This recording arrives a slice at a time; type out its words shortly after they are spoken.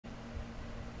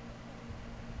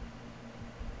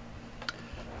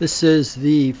This is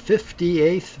the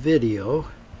 58th video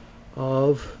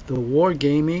of the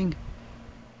wargaming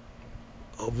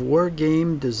of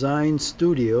Wargame Design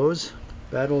Studios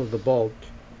Battle of the Bulge,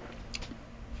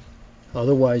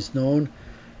 otherwise known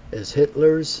as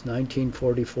Hitler's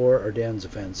 1944 Ardennes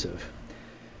Offensive.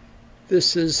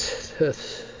 This is the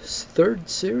third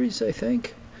series, I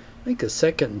think. The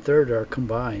second and third are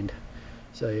combined.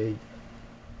 So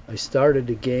I started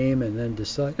the game and then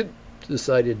decided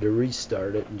to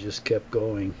restart it and just kept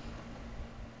going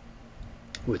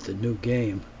with the new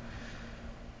game.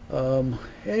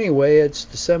 Anyway, it's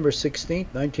December 16th,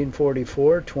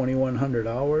 1944, 2100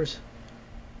 hours,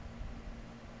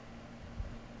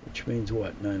 which means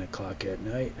what, 9 o'clock at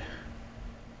night,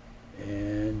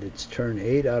 and it's turn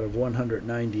 8 out of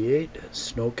 198.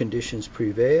 Snow conditions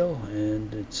prevail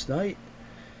and it's night,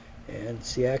 and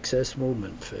it's the access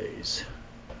movement phase.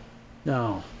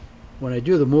 Now when I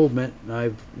do the movement, and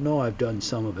I've done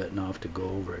some of it and I'll have to go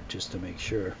over it just to make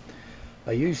sure.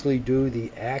 I usually do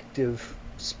the active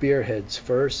spearheads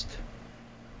first,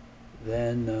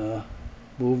 then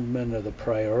movement of the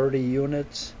priority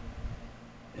units,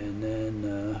 and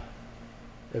then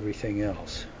everything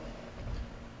else.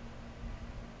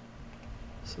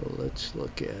 So let's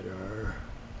look at our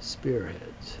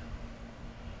spearheads.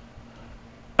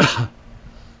 Got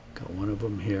one of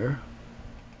them here.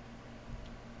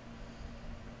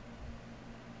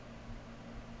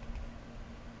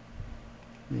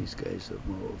 These guys have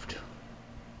moved.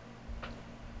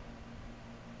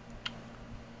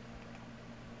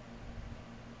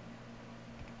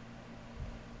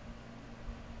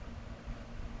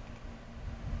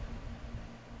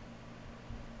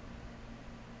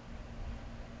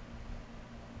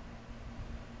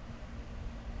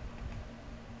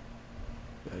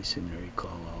 I seem to recall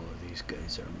all of these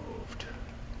guys are moved.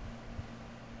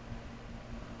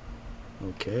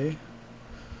 Okay.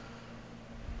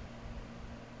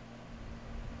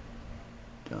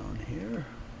 Down here.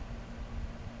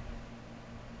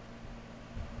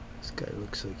 This guy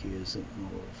looks like he isn't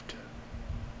moved.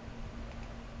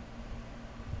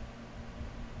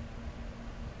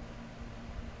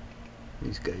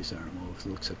 These guys aren't moved.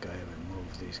 Looks like I haven't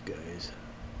moved these guys.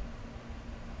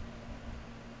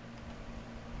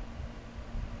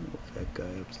 Move that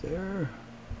guy up there.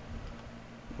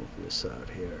 Move this out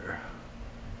here.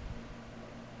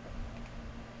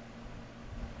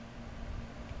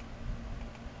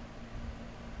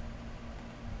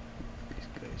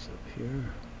 Up here.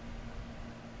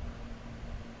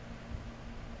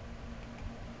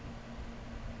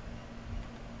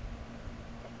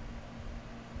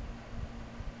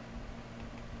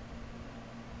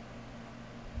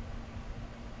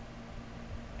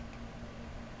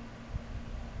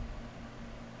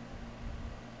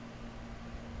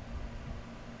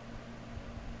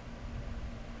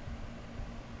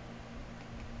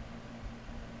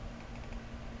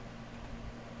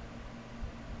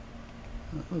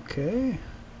 Okay.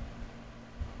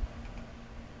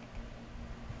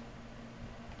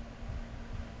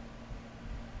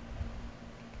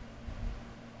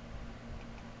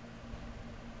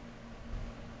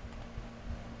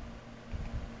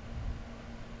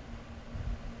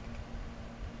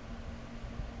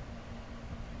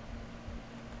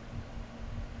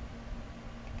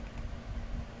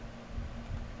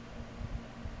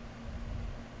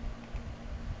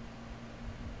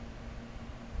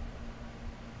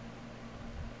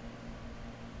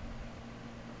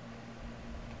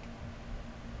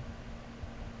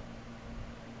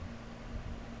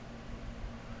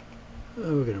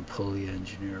 We're going to pull the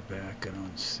engineer back. I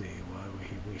don't see why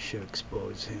we should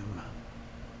expose him.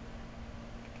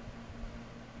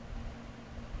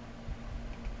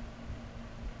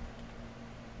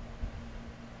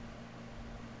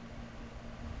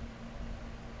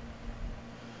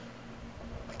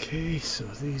 Okay, so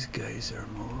these guys are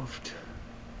moved.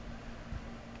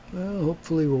 Well,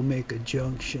 hopefully we'll make a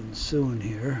junction soon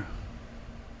here.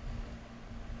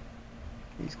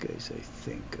 These guys, I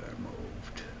think, are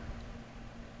moved.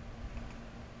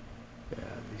 Yeah,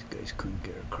 these guys couldn't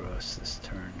get across this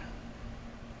turn.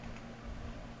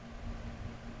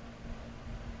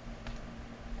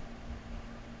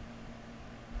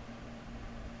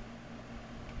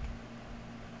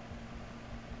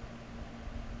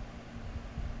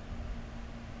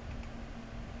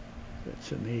 Got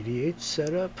some 88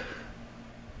 set up.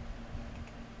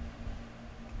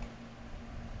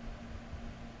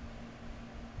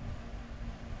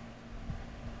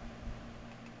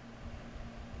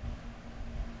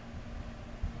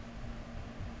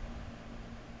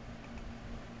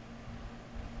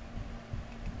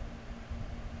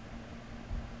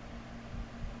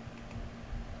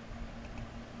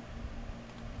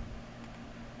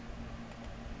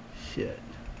 Shit.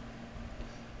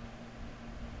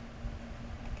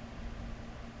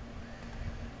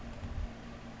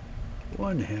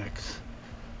 One hex.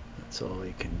 That's all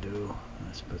he can do.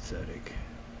 That's pathetic.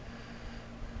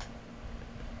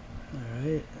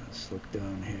 Alright, let's look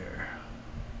down here.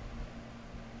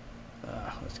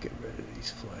 Let's get rid of these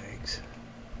flags.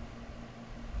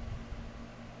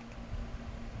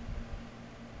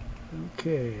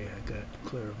 Okay, I got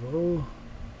Clairvaux.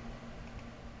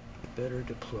 Better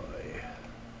deploy.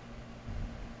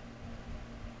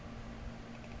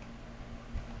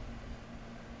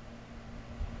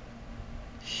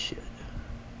 Shit.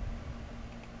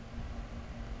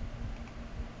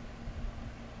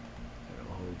 Gotta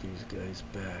hold these guys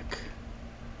back.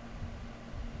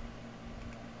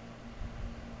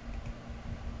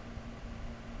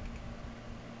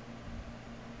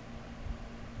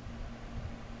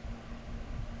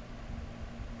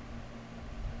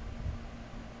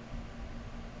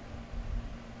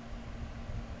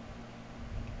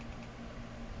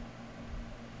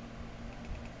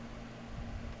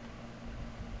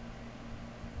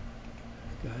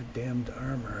 Goddamned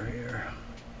armor here.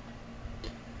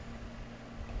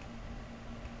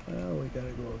 Well, we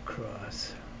gotta go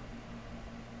across.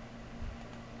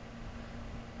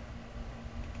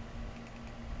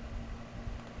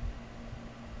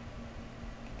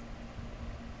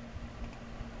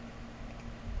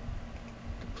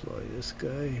 Deploy this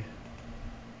guy.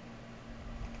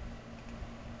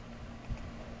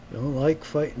 Don't like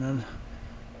fighting on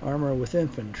armor with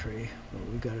infantry, but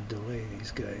we gotta delay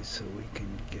these guys so we can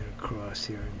get across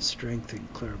here and strengthen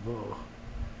Clairvaux.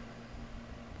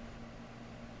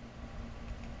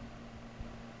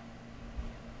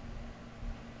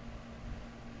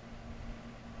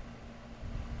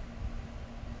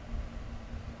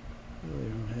 Really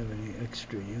don't have any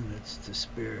extra units to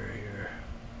spare here.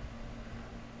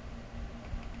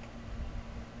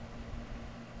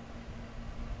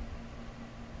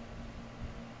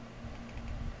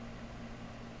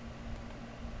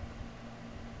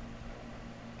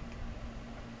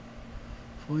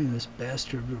 If only this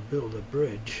bastard would build a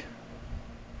bridge.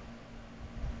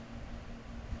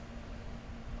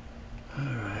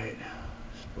 Alright,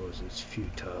 I suppose it's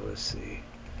futile. Let's see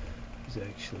if he's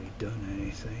actually done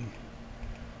anything.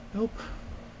 Nope.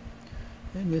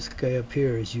 And this guy up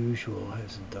here, as usual,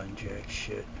 hasn't done jack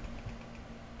shit.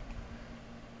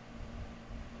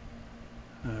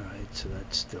 Alright, so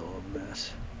that's still a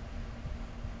mess.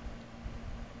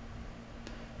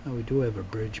 Now we do have a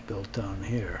bridge built down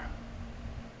here,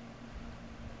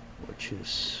 which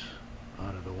is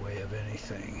out of the way of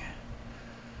anything.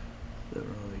 Doesn't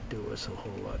really do us a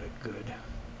whole lot of good.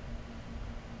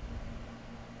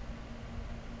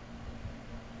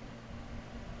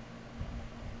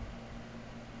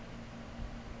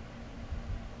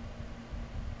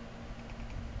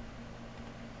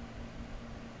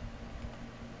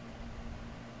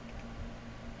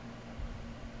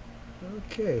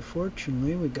 Okay,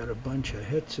 fortunately we got a bunch of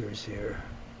Hitzers here.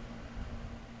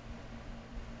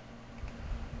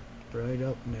 Right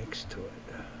up next to it.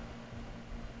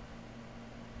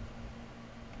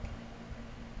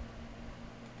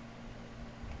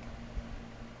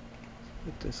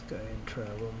 Put this guy in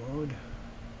travel mode.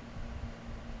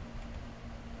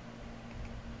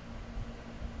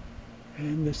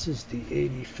 And this is the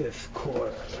 85th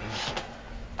Corps.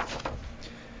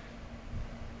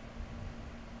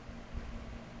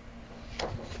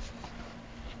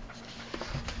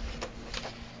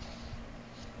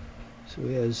 So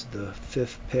he has the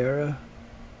 5th Para,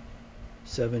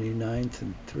 79th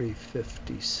and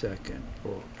 352nd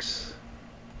books.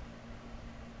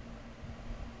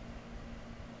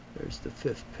 There's the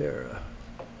 5th Para.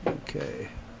 Okay.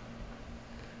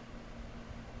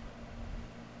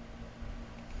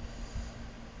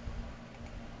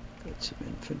 Got some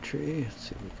infantry. Let's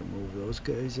see if we can move those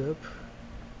guys up.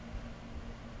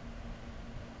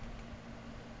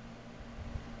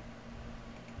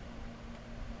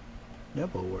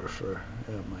 Nebelwerfer,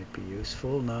 that might be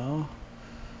useful now.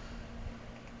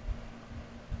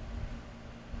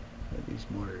 But these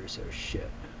mortars are shit.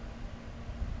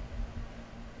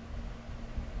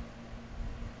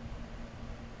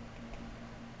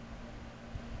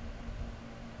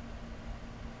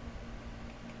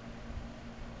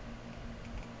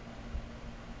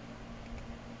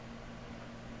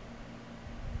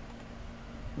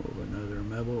 Move another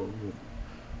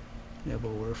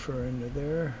Nebelwerfer into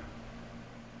there.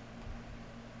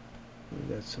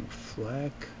 We got some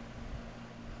flak.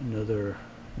 Another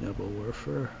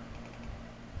Nebelwerfer.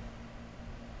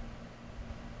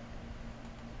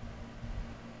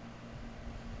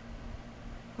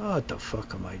 Oh, what the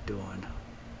fuck am I doing?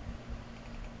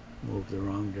 Move the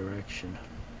wrong direction.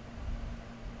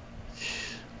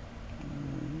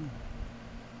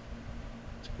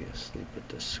 Let's be asleep at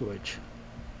the switch.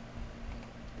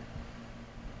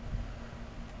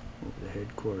 Move the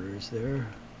headquarters there.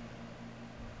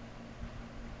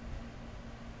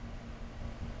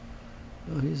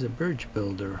 Oh, he's a bridge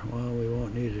builder. Well, we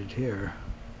won't need it here.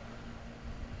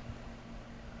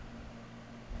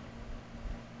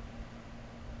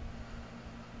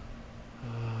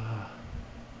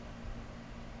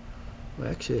 We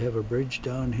actually have a bridge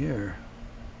down here.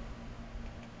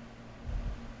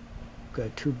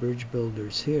 Got two bridge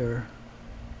builders here.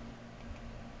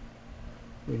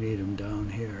 We need them down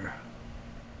here.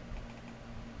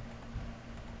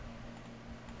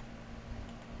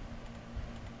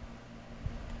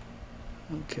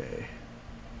 Okay.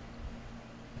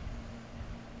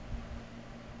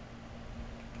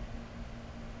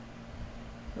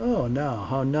 Oh, now,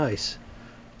 how nice.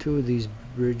 Two of these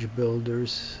bridge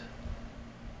builders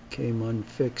came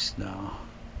unfixed now.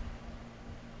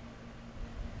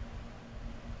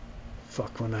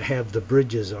 Fuck, when I have the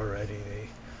bridges already, they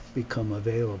become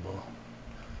available.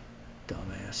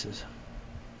 Dumbasses.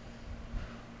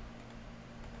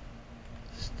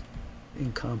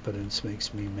 Incompetence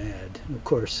makes me mad. Of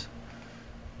course,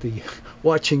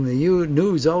 watching the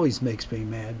news always makes me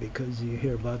mad because you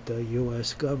hear about the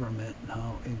U.S. government and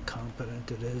how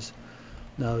incompetent it is.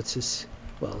 Now it's just,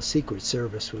 well, the Secret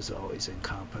Service was always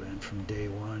incompetent from day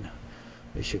one.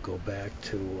 They should go back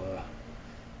to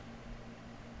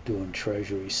doing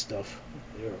Treasury stuff.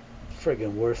 They're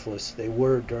friggin' worthless. They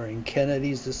were during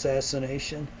Kennedy's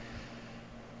assassination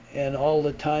and all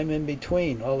the time in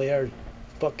between. All they are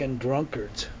fucking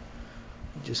drunkards.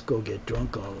 You just go get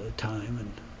drunk all the time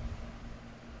and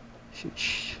should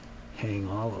hang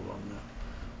all of them. They're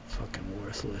fucking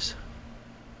worthless.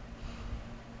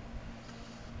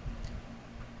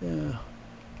 Yeah.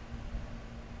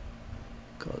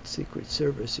 Called Secret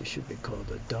Service. It should be called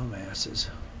the dumbasses.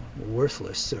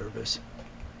 Worthless service.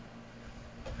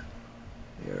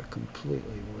 They are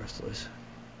completely worthless.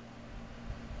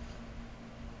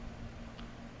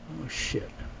 Oh shit.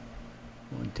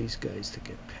 I want these guys to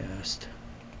get past.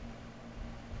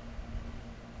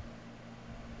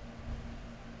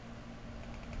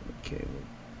 Okay,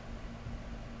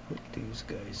 we'll put these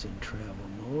guys in travel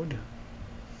mode.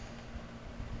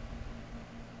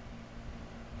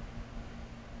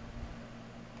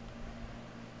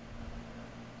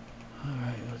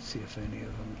 Alright, let's see if any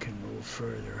of them can move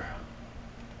further.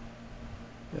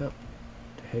 Yep,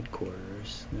 the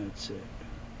headquarters, that's it.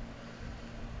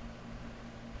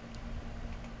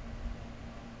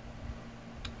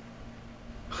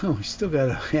 Oh, we still got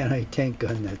an anti-tank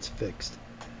gun that's fixed.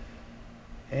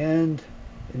 And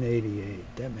an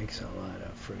 88. That makes a lot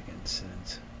of friggin'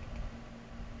 sense.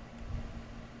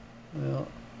 Well,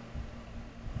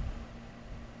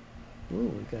 ooh,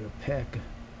 we got a pack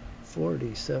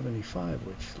 40-75,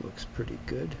 which looks pretty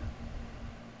good.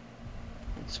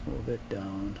 Let's move it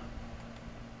down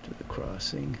to the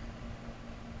crossing.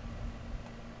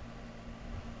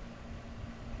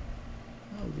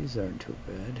 Oh, these aren't too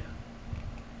bad.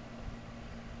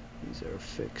 These are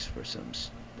fixed for some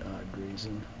odd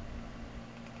reason.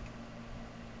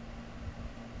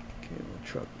 Okay, we'll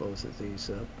truck both of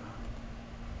these up.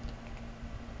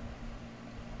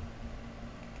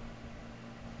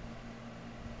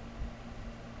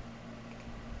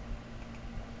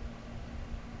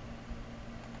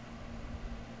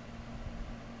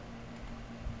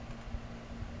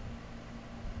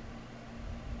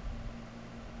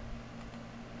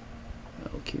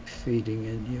 I'll keep feeding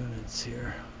in units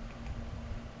here.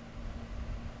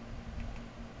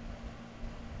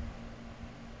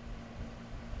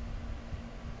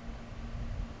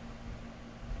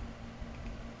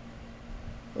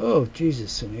 Oh,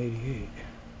 Jesus, an 88.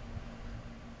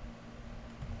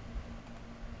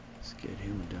 Let's get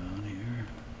him down here.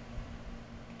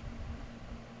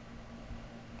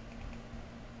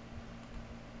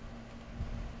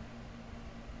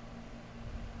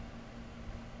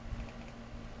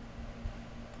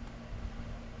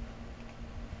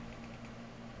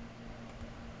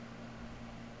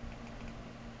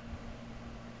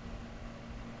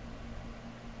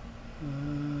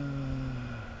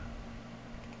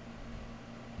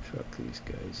 Truck these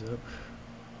guys up.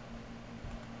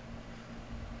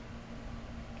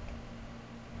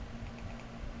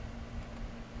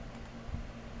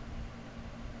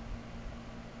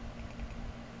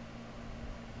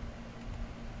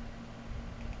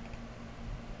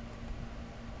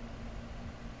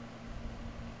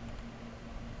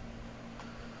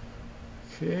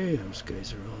 Okay, those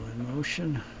guys are all in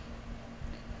motion.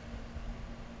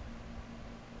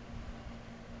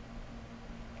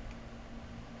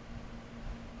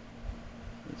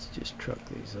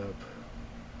 these up.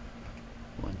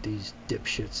 Want these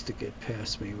dipshits to get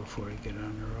past me before I get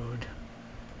on the road.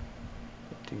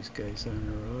 Put these guys on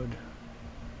the road.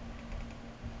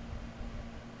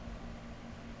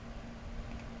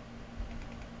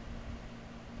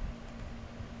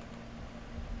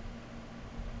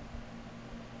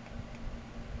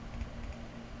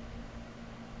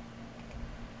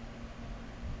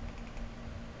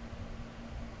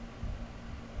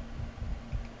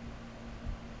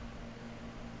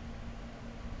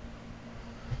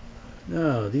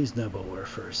 No, these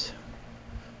Nebelwerfers.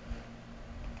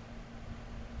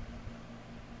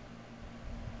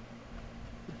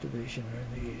 What division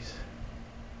are these?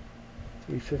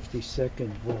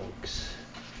 352nd Bulge.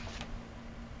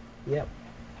 Yep,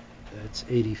 that's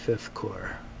 85th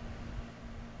Corps.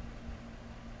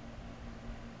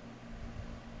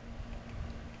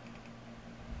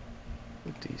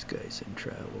 Put these guys in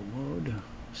travel mode.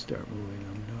 Start moving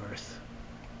them north.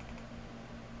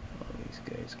 All these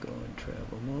guys go in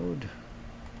travel mode.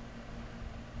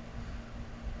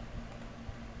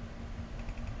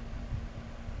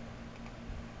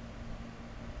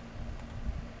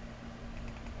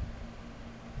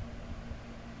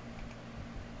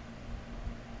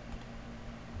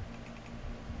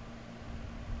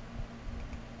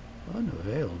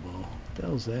 Unavailable? What the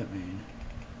hell does that mean?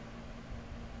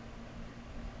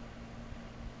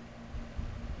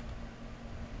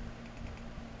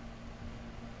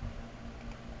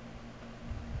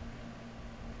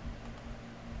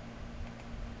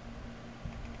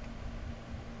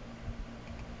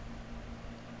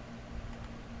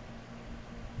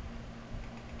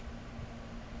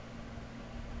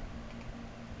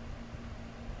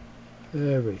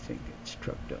 Everything gets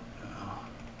trucked up now.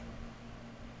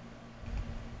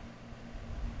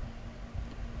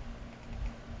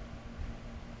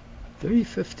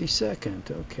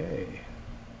 $352nd, okay.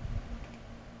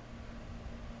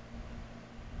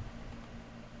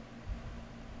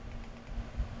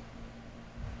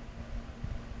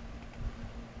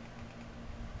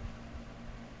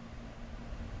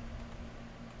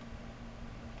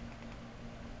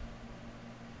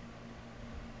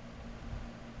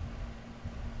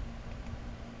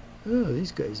 Oh,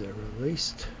 these guys are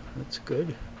released. That's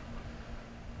good.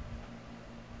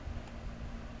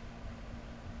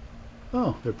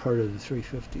 Oh, they're part of the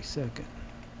 352nd.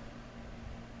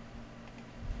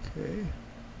 Okay.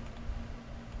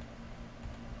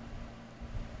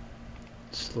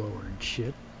 Slower and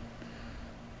shit.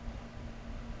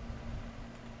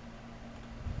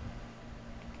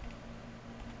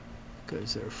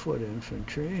 Guys are foot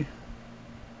infantry.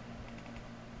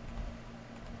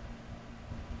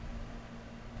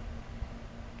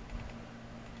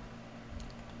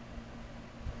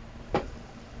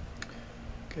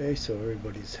 Okay, so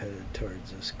everybody's headed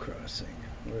towards this crossing.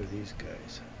 Where are these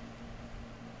guys?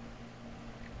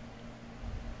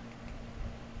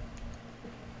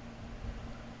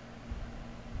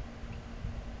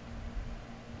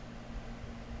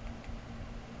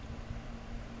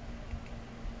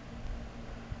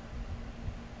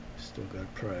 Still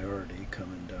got priority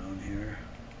coming down here.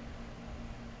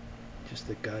 Just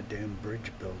the goddamn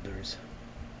bridge builders.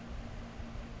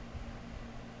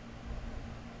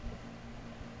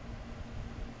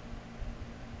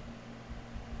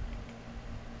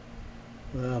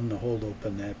 Well, I'm going to hold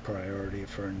open that priority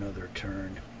for another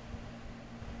turn.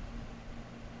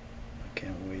 I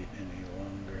can't wait any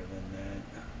longer than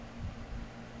that.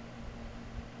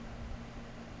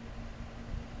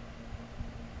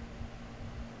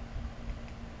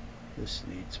 This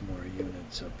needs more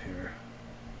units up here.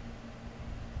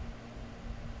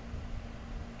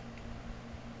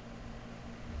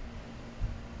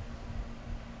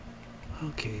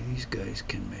 Okay, these guys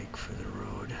can make for the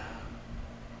road.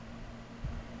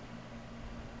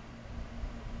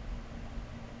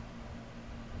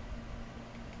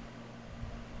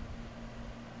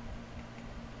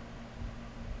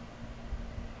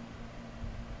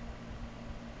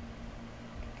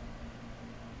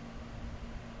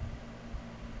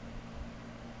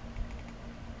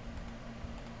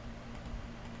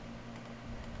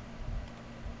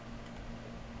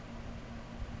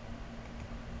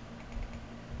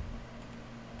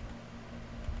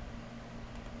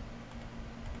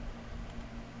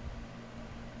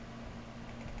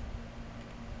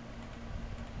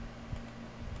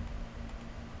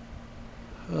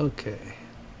 Okay.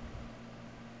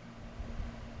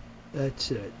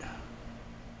 That's it.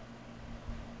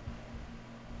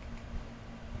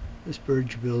 This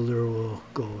bridge builder will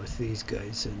go with these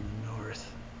guys in the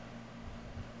north.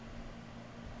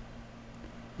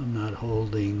 I'm not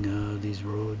holding these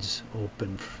roads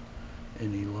open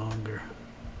any longer.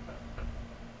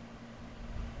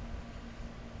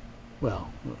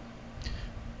 Well,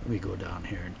 let me go down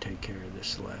here and take care of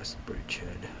this last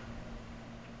bridgehead.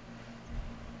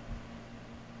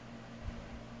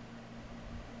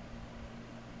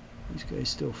 These guys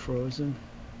still frozen?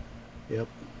 Yep.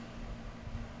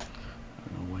 I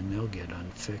don't know when they'll get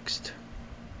unfixed.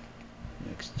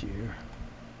 Next year.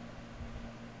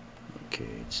 Okay,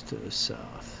 it's to the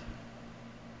south.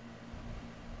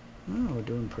 Oh, we're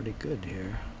doing pretty good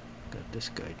here. Got this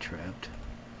guy trapped.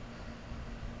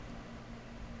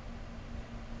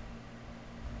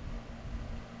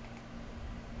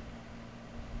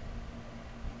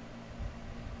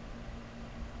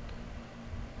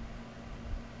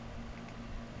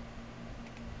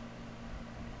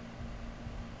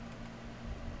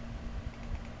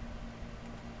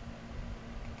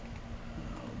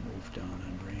 Down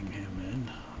and bring him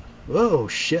in. Whoa,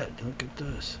 shit, look at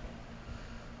this.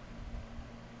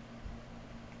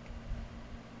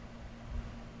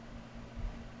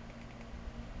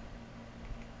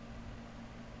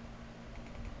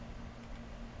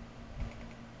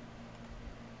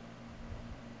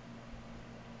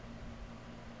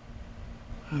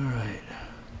 All right.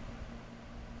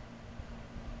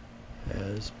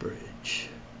 As bridge.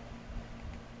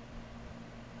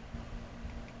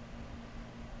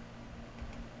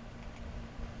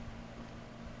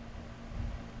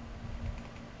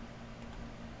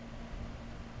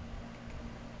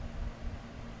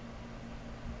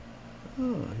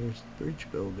 Oh, here's bridge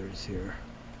builders here.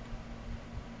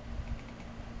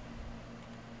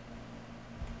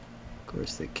 Of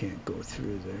course they can't go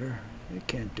through there. They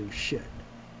can't do shit.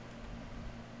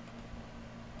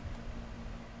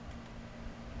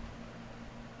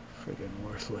 Friggin'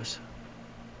 worthless.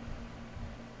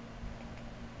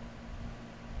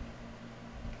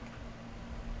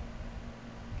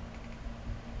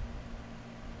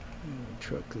 I'll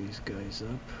truck these guys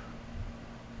up.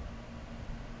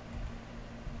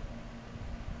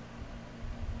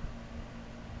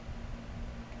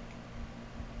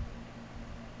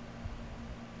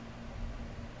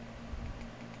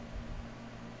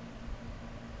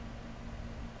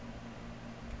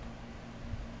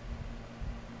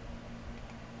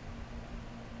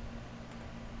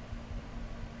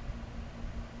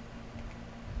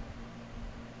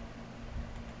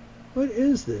 What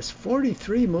is this?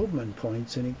 43 movement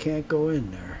points and he can't go in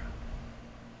there.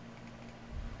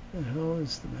 What the hell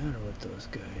is the matter with those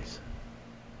guys?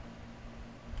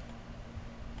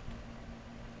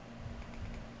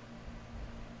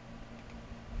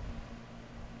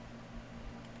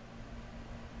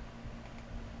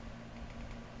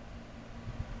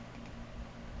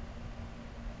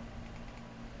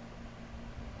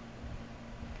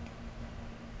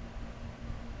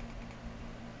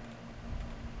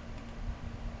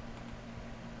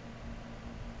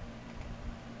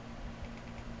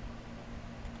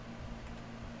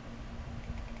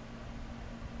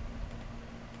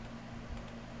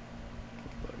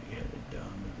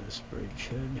 This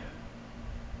bridgehead.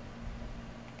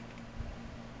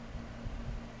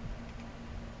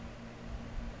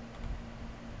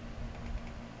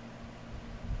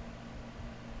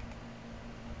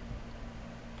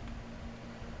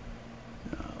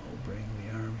 Now bring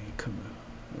the army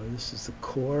this is the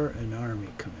Corps and Army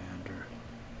Commander.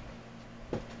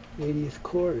 80th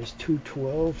Corps is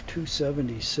 212,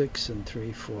 276, and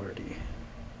 340.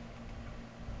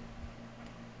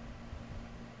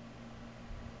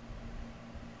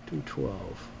 .212.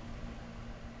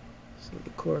 So the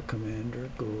Corps Commander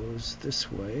goes this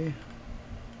way.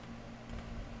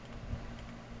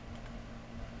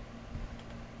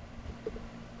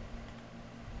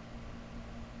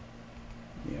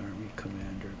 The Army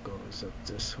Commander goes up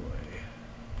this way.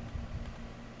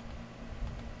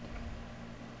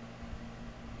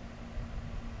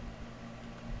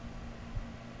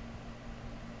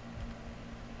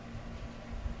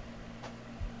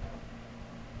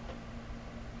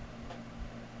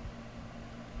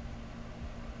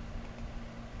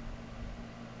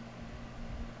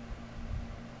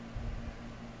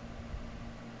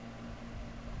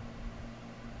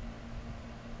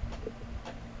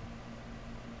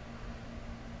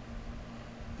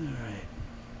 All right.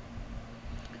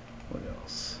 What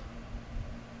else?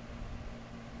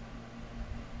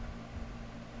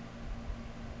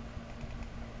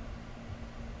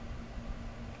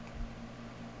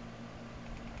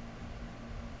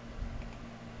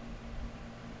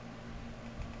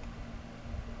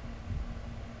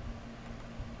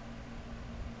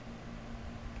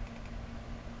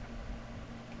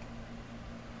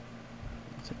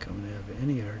 I don't think I'm going to have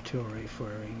any artillery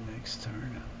firing next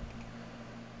turn.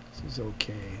 This is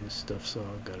okay. This stuff's all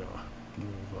got to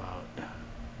move out.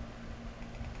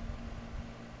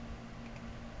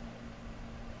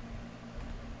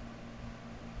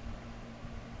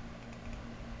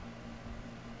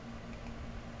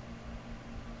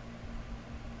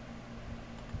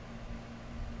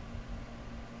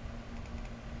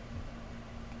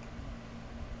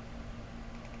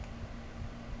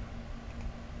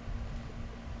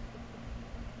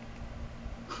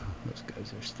 Those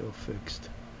guys are still fixed.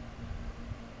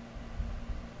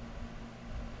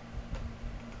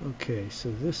 Okay,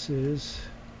 so this is...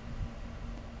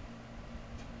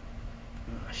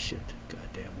 oh shit,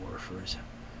 goddamn Warfers.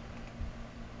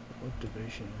 What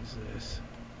division is this?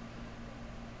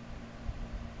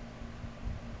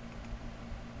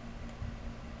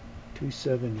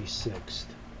 .276th.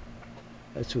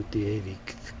 That's with the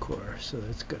 80th Corps, so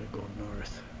that's got to go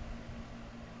north.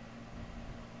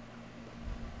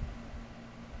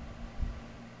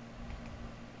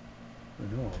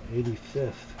 Oh no,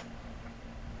 85th.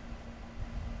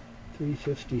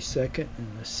 352nd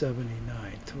and the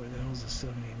 79th. Where the hell's the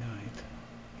 79th?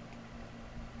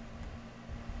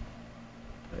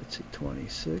 That's the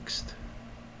 26th.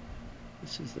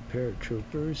 This is the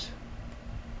paratroopers.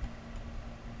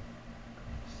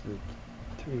 It's the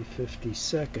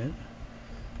 352nd.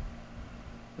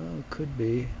 Oh, it could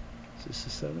be. Is this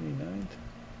the 79th?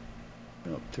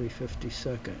 Nope,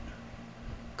 352nd.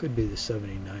 Could be the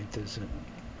 79th isn't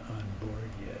on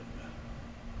board yet.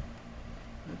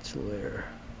 That's Lear.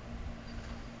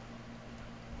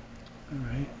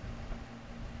 Alright.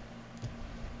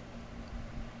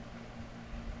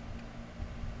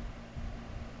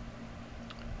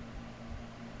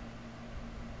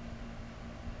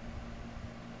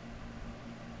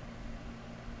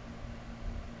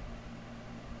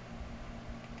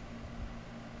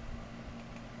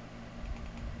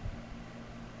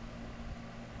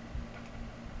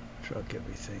 Truck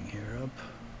everything here up.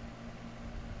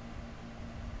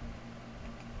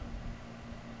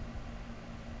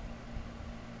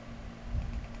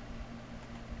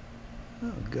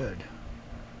 Oh, good.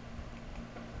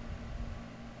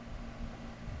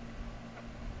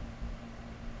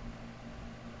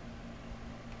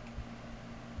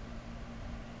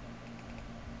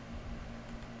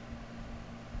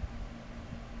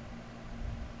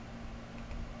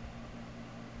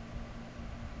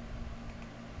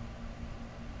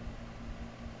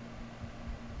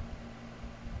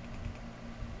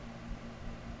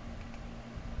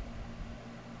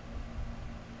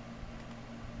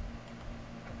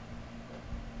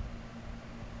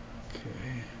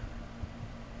 Okay.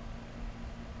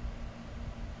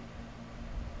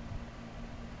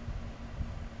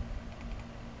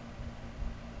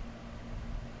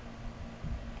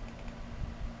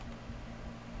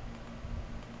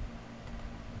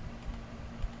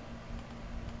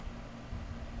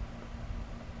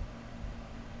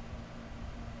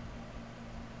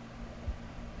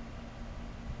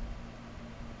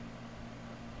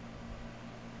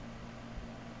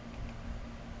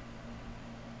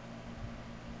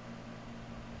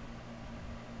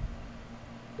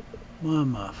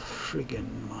 Mama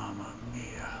friggin' mama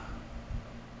mia.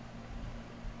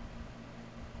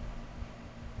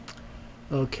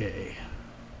 Okay.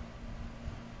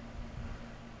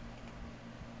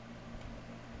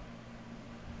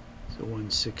 So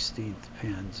 1/16th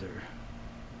Panzer.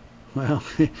 Well,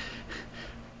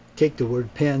 take the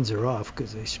word Panzer off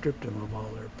because they stripped them of all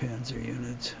their Panzer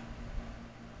units.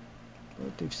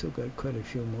 But they've still got quite a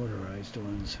few motorized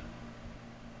ones.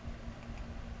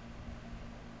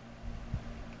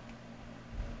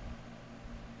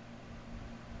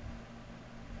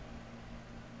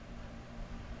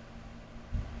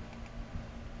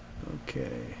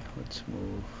 Okay, let's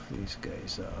move these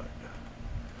guys out.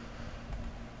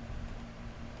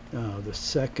 Now the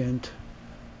second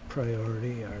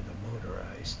priority are the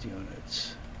motorized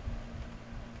units.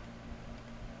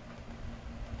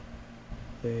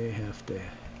 They have to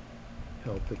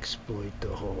help exploit the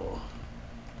hole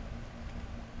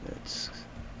that's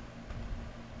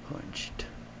punched.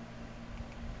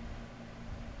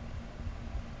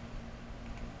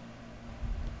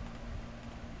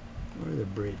 Or the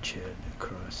bridgehead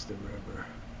across the river.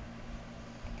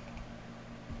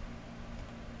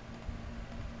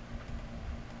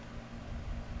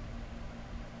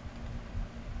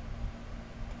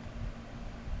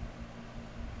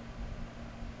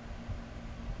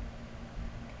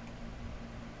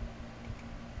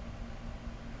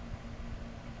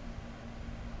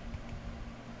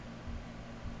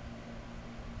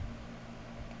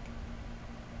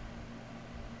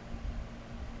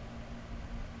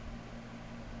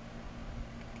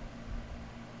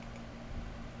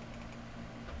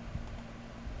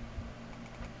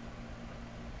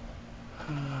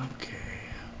 Okay.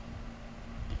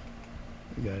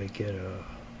 We gotta get a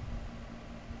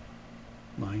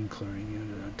mine clearing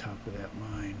unit on top of that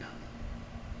mine.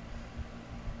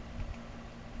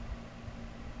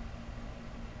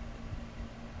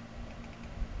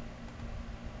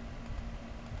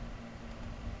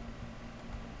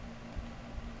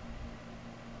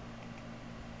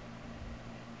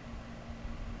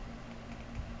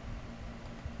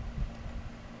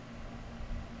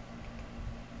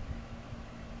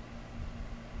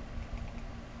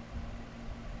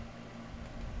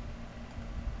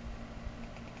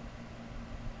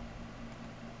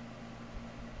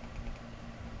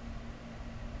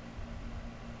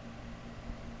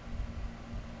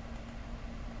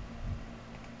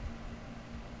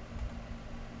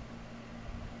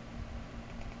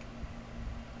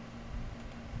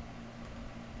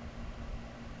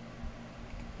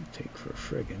 Take for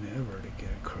friggin' ever to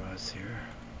get across here.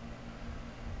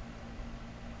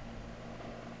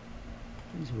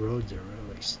 These roads are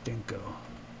really stinko.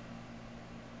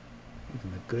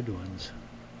 Even the good ones.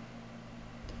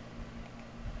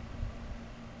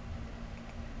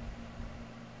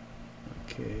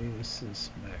 Okay, this is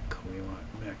mech. We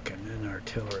want mech and then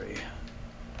artillery.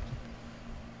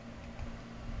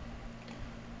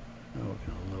 Now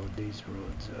we're going to load these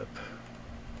roads up.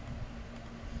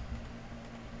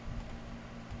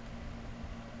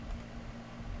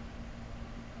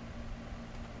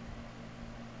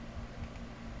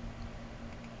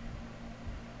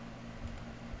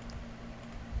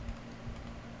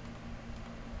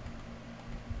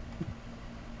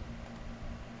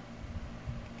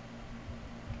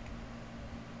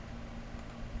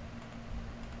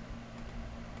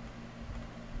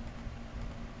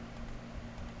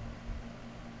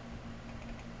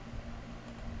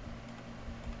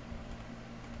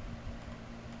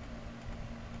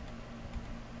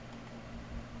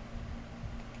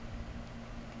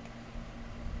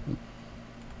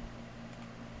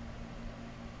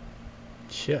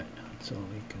 Shit, that's all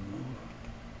we can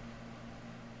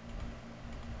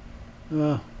move.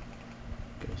 Oh,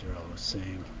 guys are all the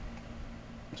same.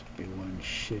 Must be one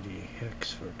shitty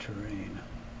hex for terrain.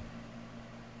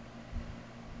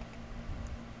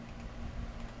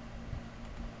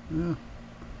 Oh,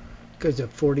 guys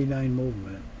have 49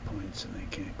 movement points and they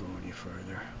can't go any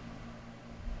further.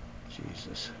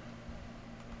 Jesus.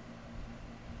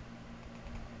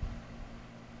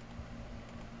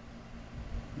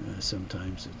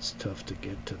 Sometimes it's tough to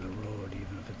get to the road,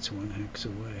 even if it's one hex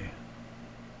away.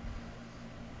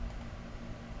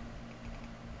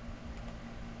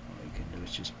 All you can do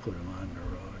is just put them on the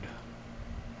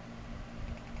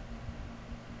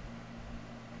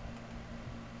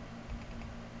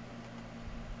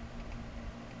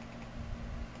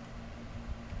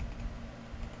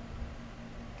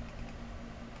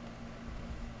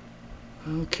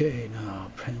road. Okay,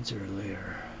 now Panzer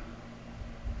layer.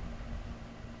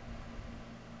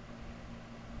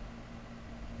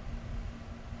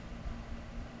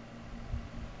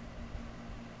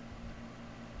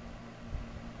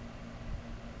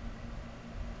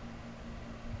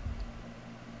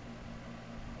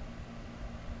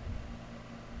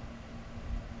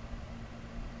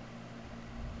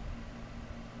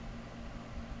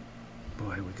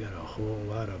 Boy, we got a whole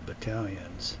lot of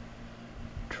battalions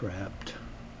trapped.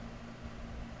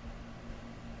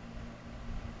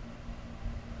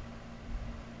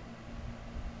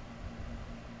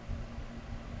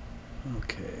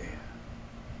 Okay.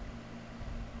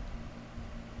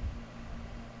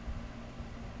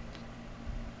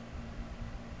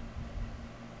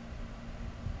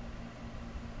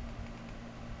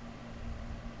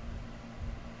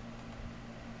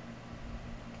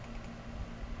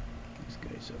 These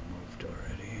guys have moved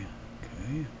already.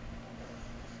 Okay.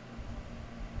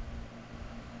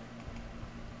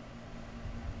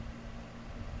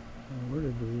 Where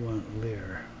did we want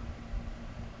Lear?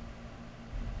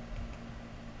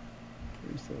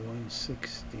 Here's the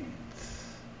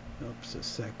 1/16th. Nope, it's the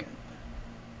second.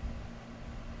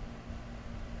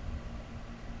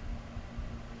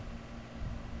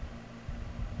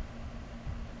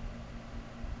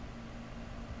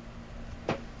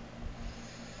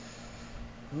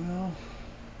 Well,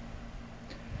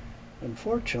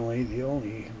 unfortunately, the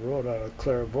only road out of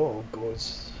Clairvaux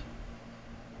goes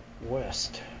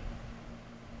west.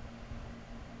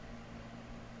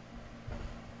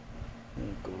 And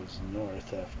it goes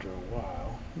north after a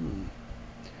while.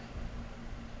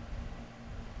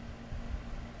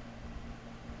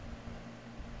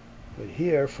 But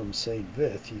here from St.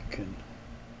 Vith, you can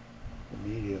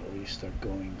immediately start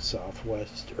going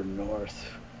southwest or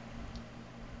north.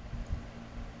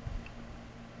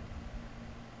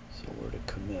 So where to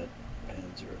commit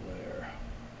Panzer layer.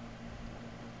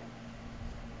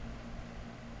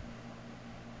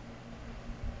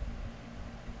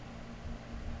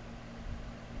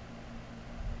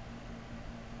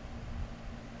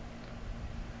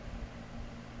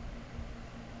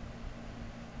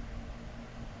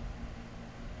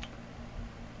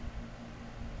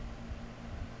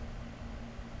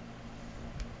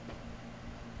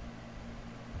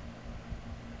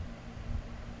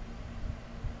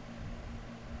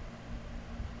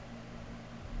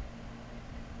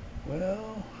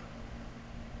 Well,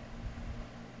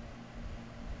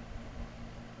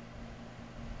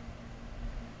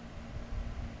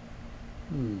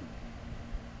 Do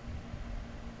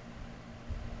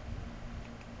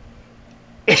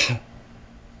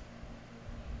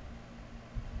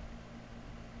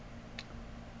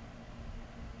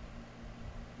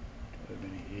I have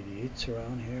any boats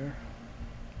around here.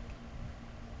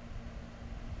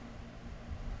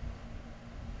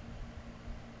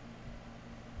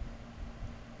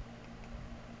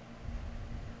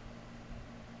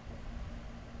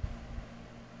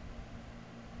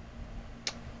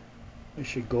 I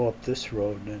should go up this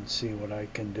road and see what I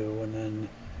can do, and then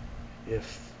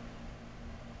if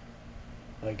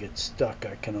I get stuck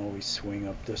I can always swing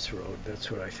up this road.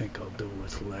 That's what I think I'll do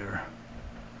with Lair.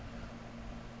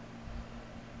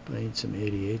 I need some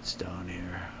 88s down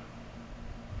here.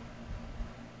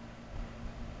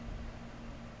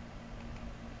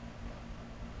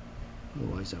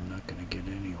 Otherwise I'm not going to get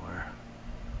anywhere.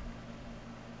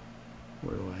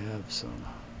 Where do I have some?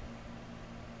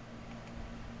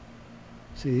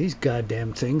 See these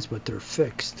goddamn things, but they're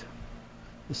fixed.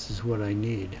 This is what I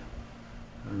need.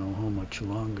 I don't know how much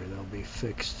longer they'll be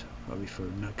fixed. Probably for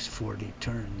the next 40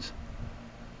 turns.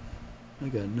 I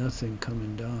got nothing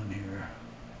coming down here.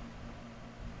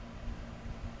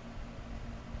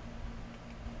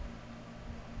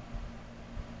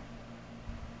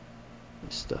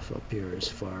 This stuff up here is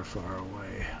far, far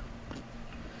away.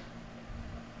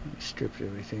 Let me strip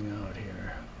everything out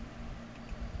here.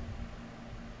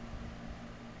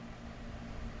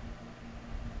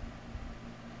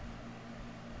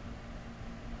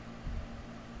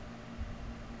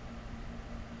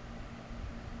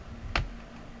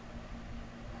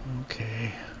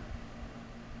 Okay.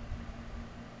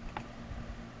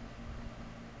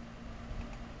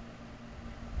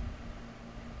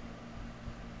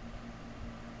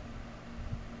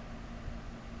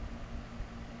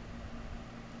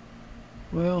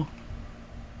 Well,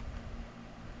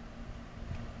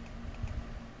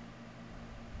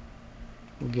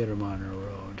 we'll get him on the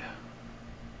road.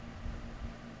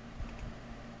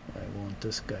 I want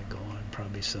this guy going.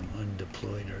 Probably some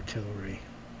undeployed artillery.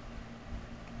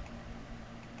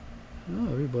 Oh,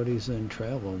 everybody's in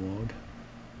travel mode.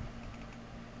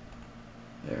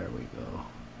 There we go.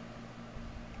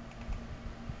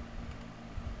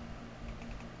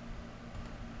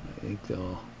 I think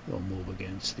they'll move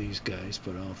against these guys,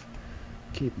 but I'll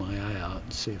keep my eye out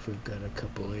and see if we've got a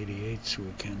couple 88s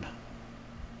we can.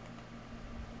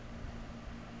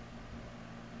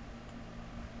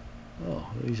 Oh,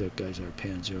 these guys are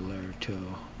Panzer Lair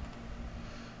too.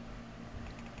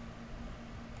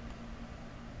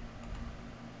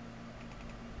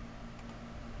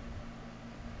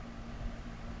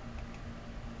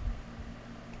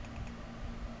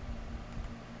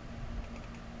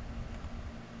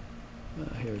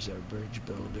 Here's our bridge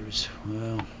builders.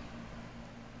 Well,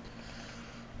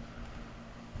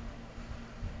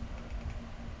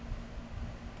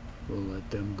 we'll let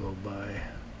them go by,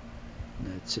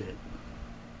 and that's it.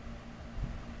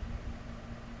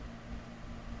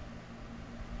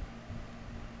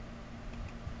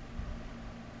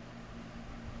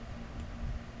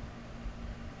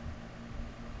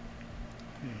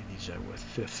 Okay, these are with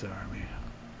 5th Army.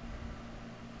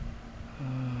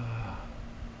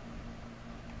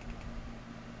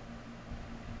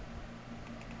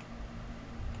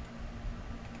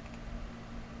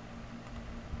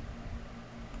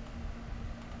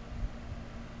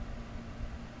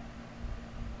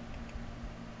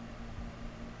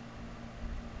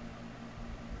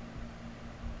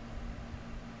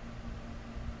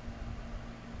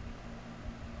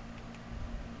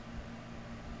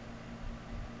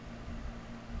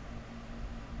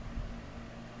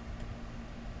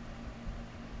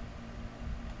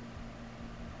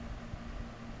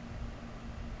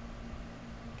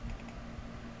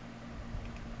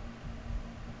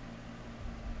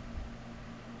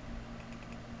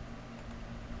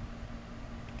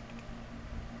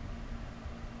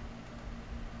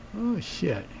 Oh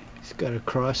shit, he's got to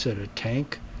cross at a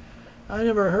tank. I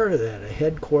never heard of that. A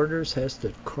headquarters has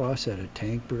to cross at a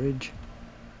tank bridge.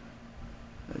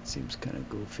 That seems kind of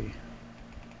goofy.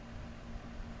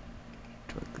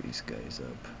 Truck these guys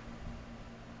up.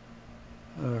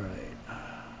 Alright.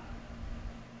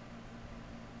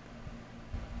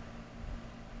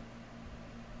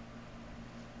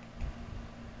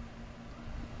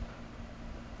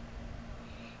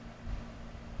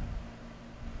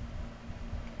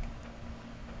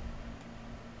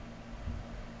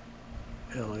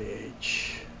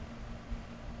 LAH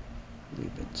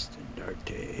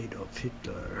Lebensstandarte Adolf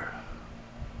Hitler.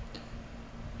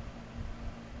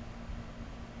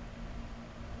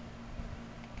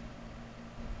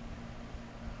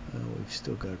 We've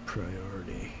still got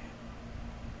priority.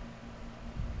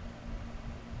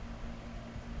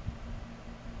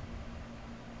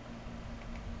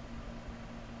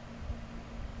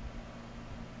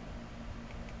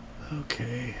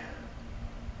 Okay.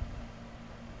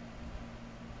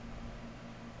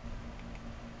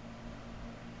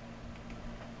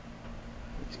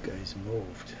 guy's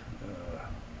moved.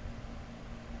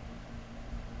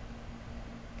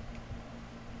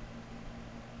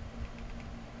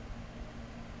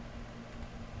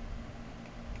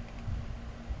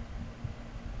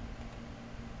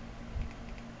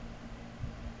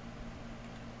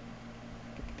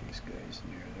 These guys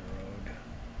near the road.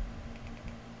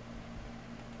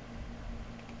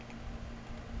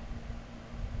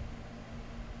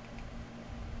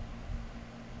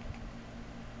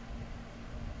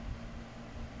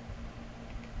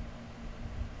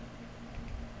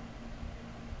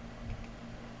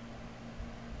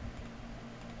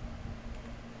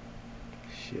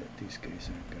 Shit, these guys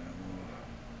aren't gonna move.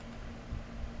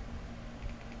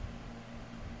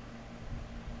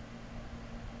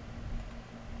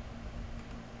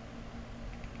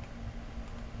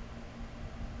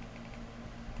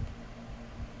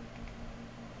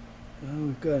 Well,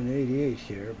 we've got an 88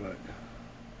 here, but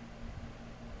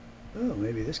oh,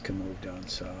 maybe this can move down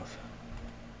south.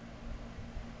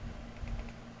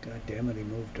 God damn it, he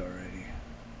moved already.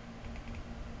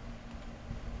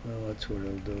 Well, that's what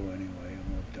he'll do anyway.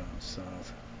 He'll move down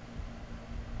south.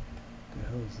 The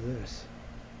hell's this?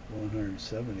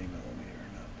 170 millimeter,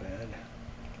 not bad.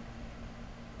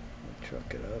 We'll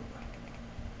truck it up.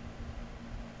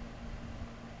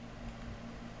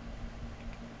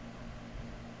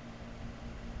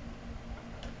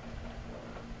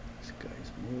 This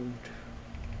guy's moved.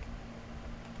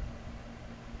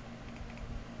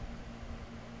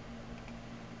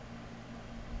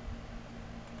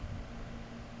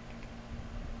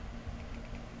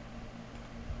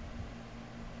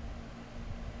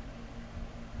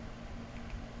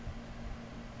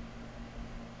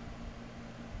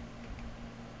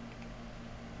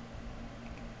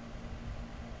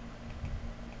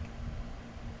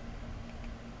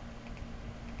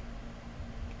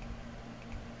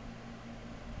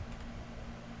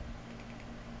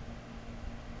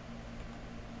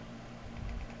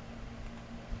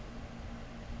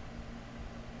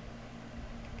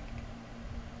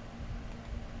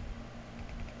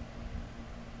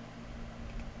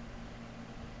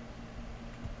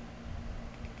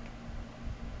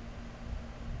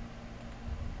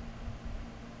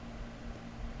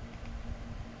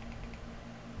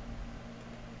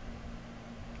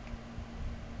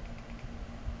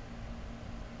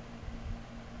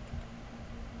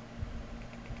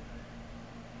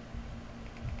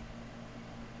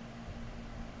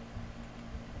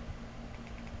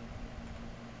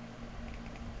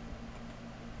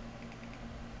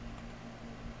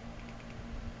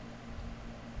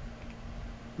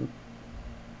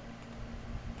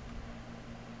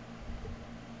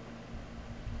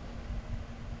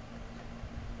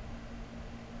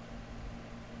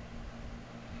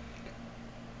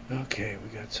 Okay,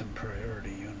 we got some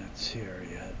priority units here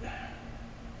yet.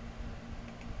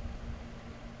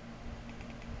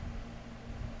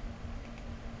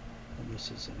 And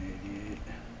this is an 88.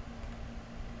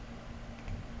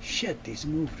 Shit, these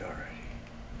moved already.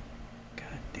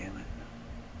 God damn it.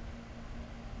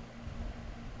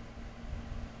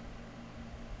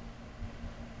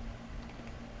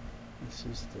 This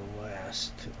is the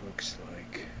last, it looks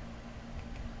like.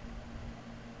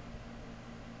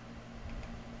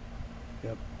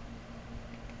 Yep.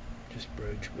 Just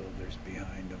bridge builders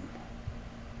behind them.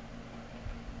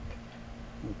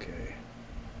 Okay.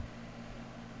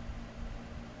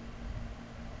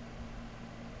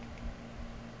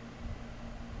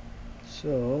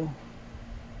 So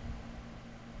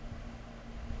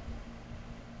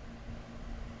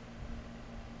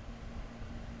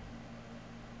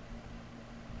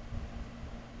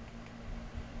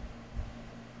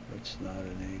it's not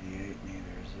an 88, neither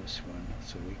is this one.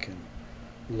 So we can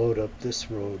load up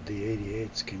this road. The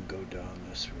 88s can go down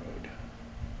this road.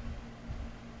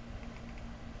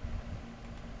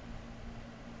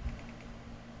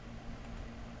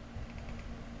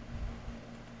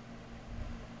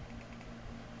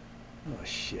 Oh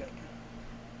shit.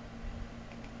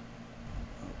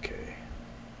 Okay.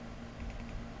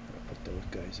 Gotta put those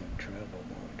guys in travel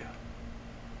mode.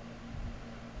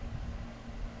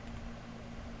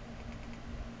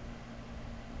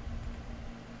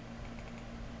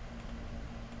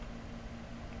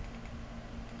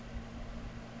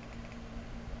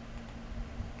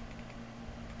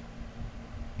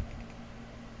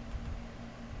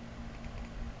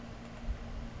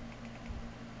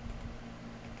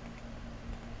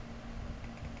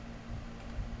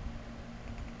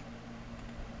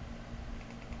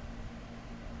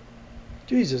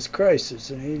 Jesus Christ, it's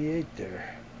an 88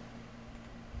 there.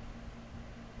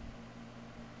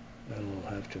 That'll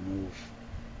have to move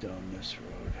down this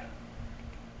road.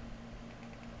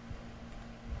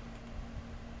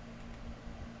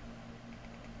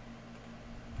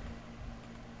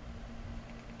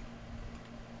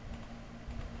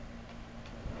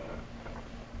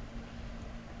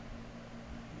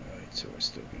 so we're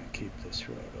still going to keep this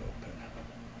road open.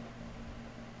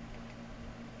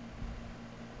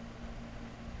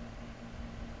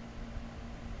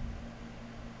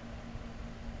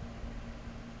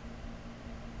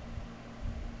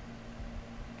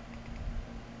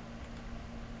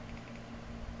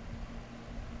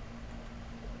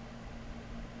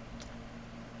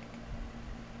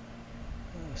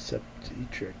 Except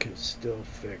Dietrich is still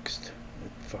fixed,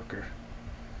 that fucker.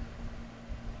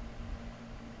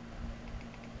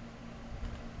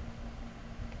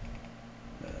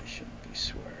 I shouldn't be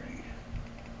swearing.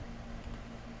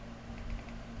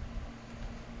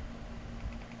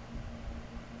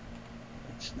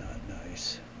 That's not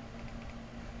nice.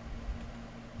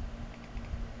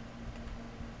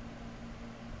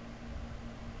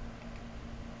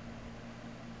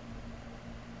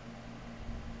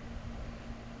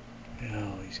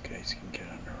 Yeah, all these guys can get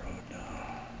on the road now.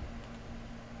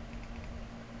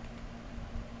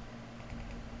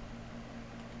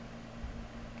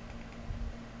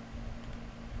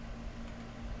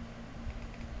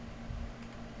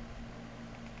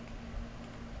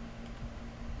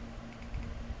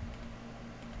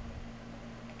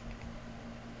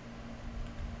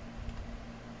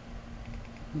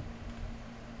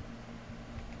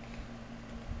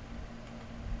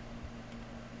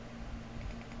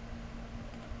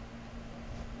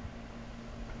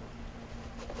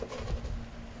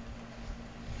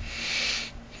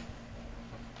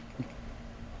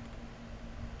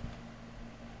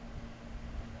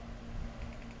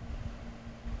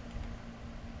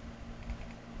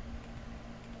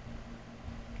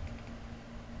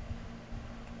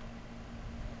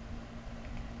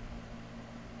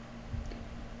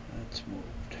 It's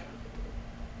moved.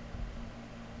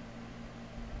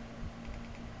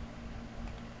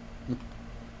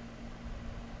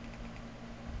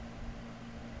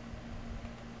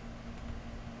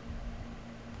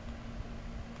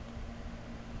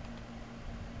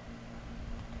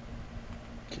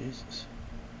 Jesus.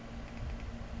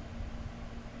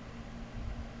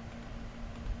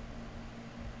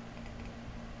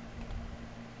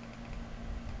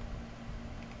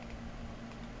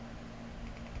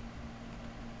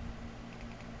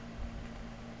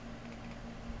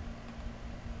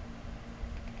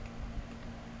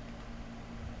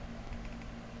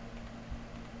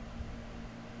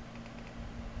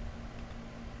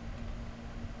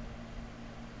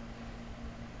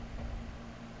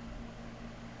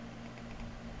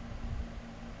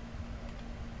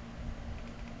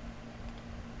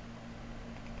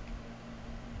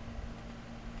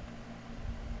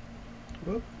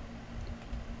 Whoop.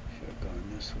 Should have gone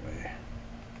this way.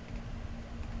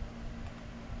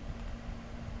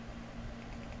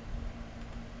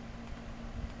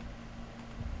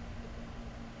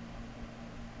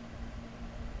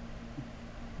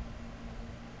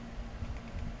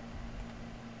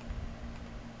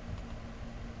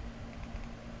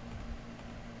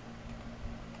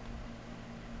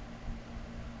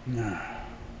 Nah.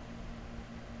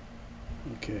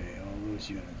 Okay, all those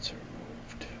units are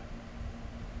moved.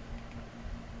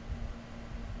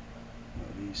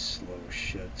 Oh, these slow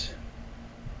shits.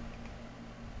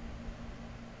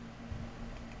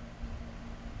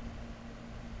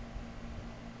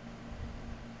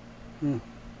 Hmm.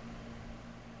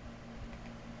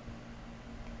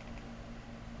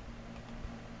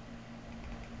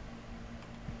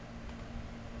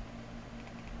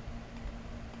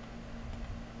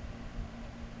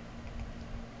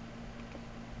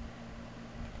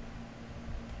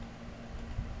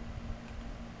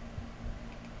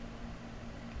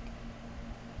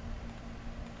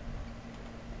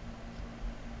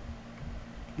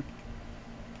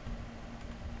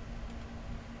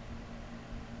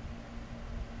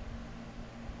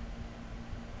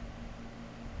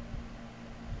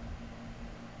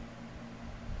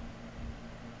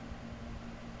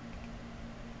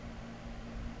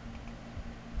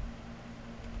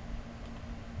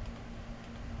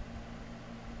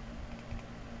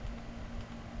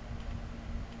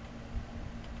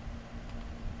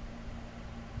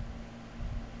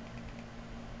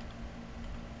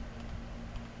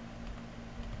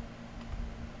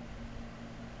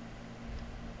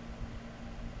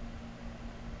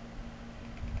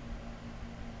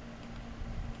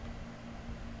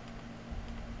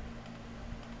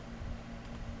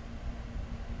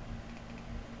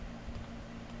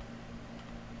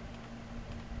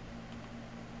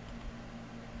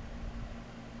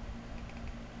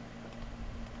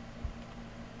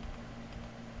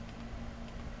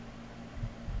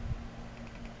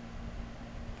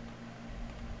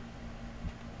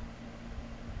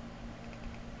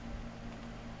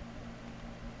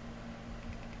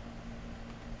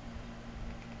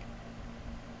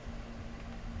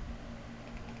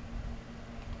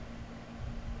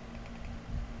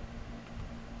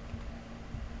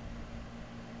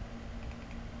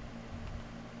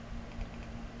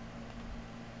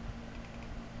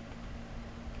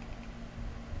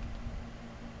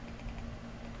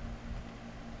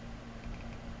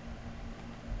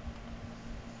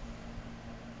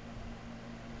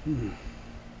 Hmm.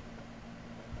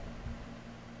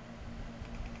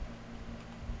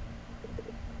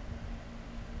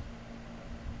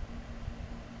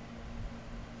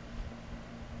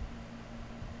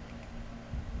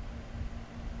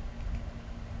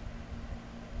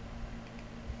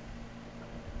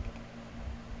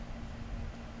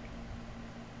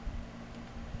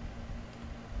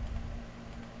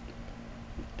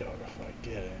 Doubt if I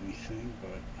get anything,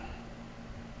 but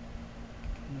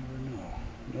never know.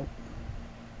 Nope.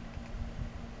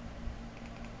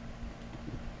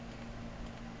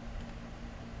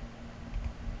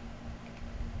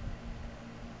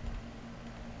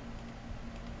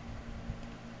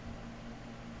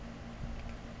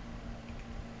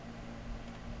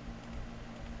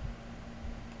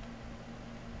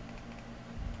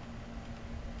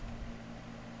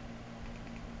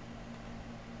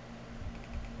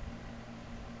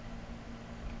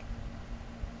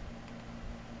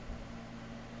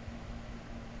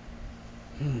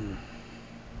 Hmm.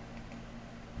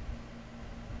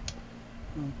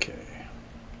 Okay.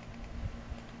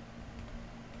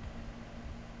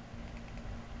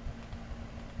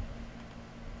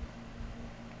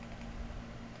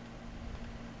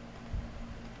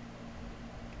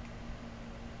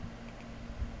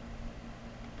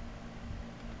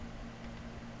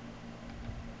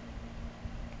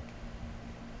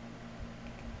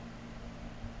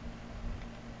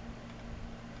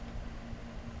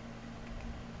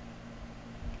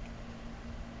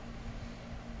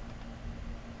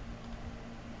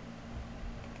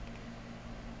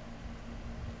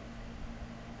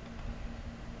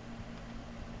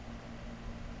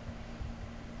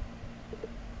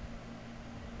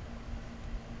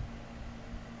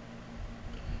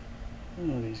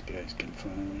 Oh, these guys can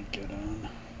finally get on.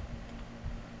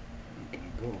 Not gonna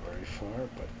go very far,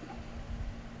 but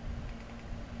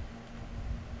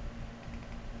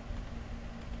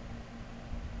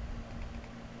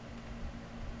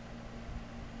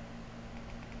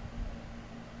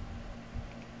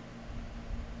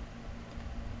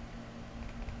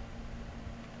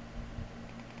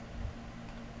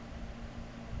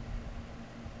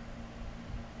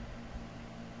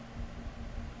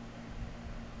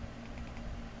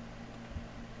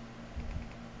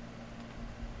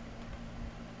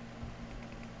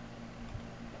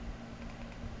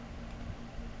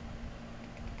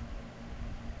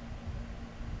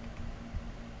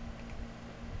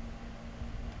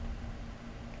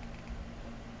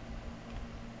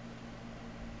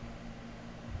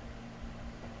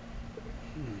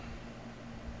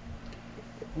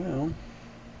well,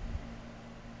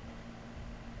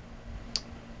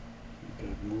 I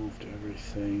think I've moved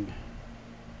everything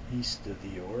east of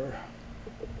the ore.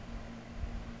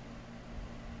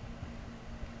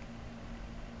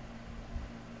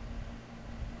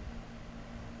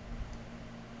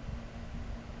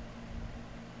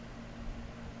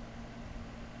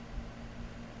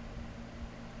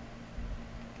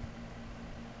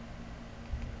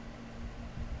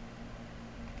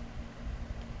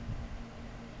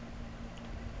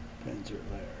 Pens are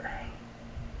there.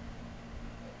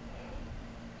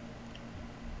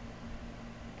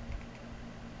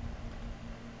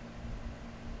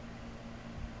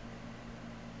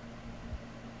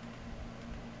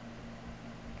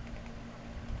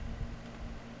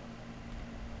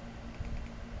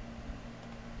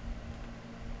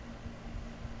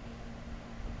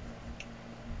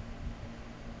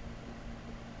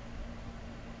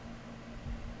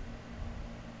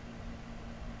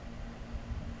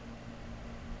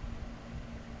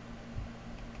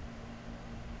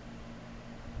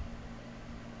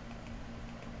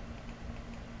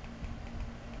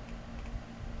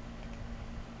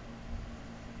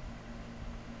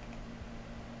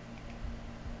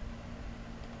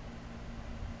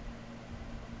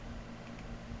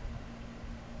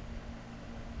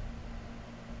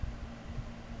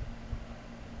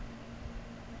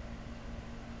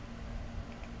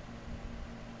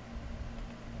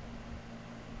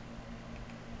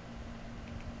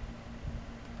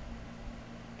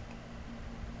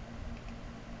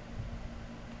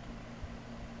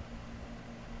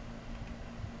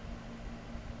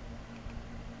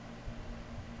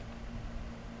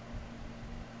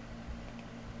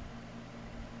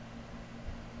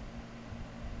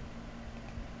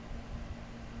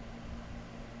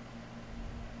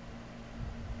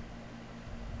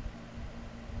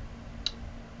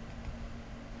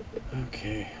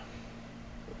 Okay.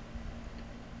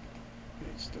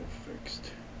 It's still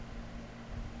fixed.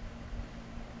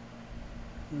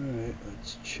 Alright,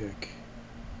 let's check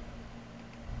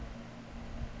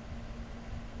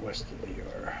west of the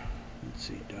R. Let's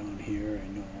see, down here, I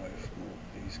know I've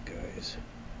moved these guys.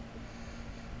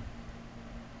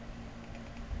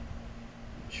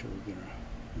 Not sure we're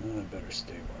gonna, I better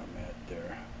stay where I'm at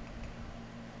there.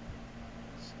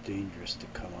 It's dangerous to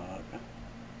come out.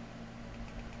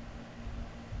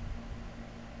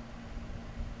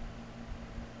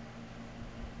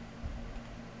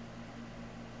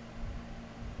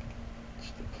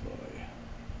 Let's deploy.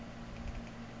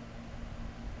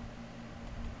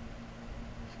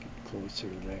 Let's get closer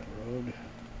to that road.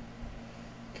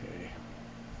 Okay.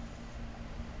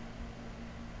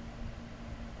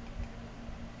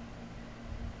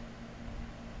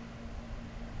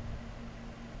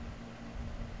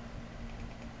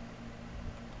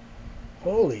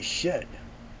 Holy shit!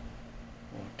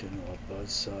 Walked into a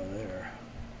buzzsaw there.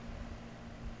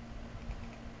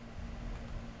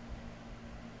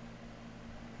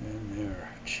 And there.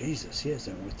 Jesus, he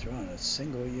hasn't withdrawn a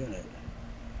single unit.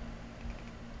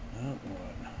 Not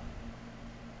one.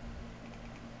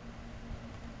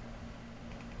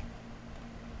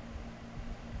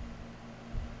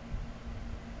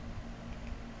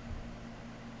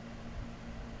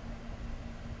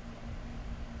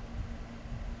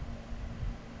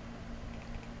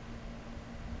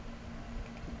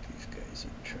 Guys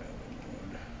in travel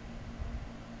mode.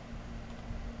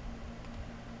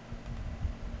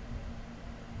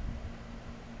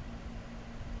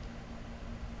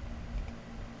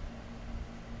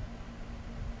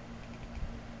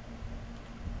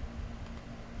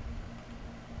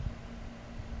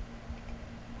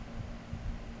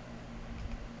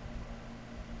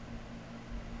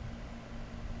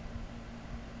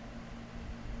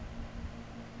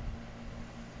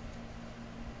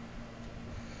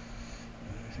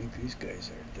 I think these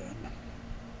guys are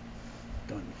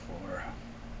done for.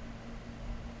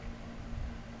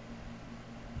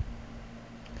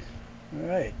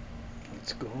 Alright,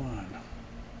 let's go on.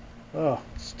 Oh,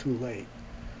 it's too late.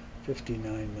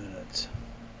 59 minutes.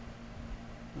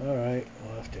 Alright,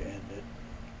 we'll have to end it.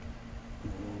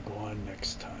 We'll go on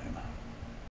next time.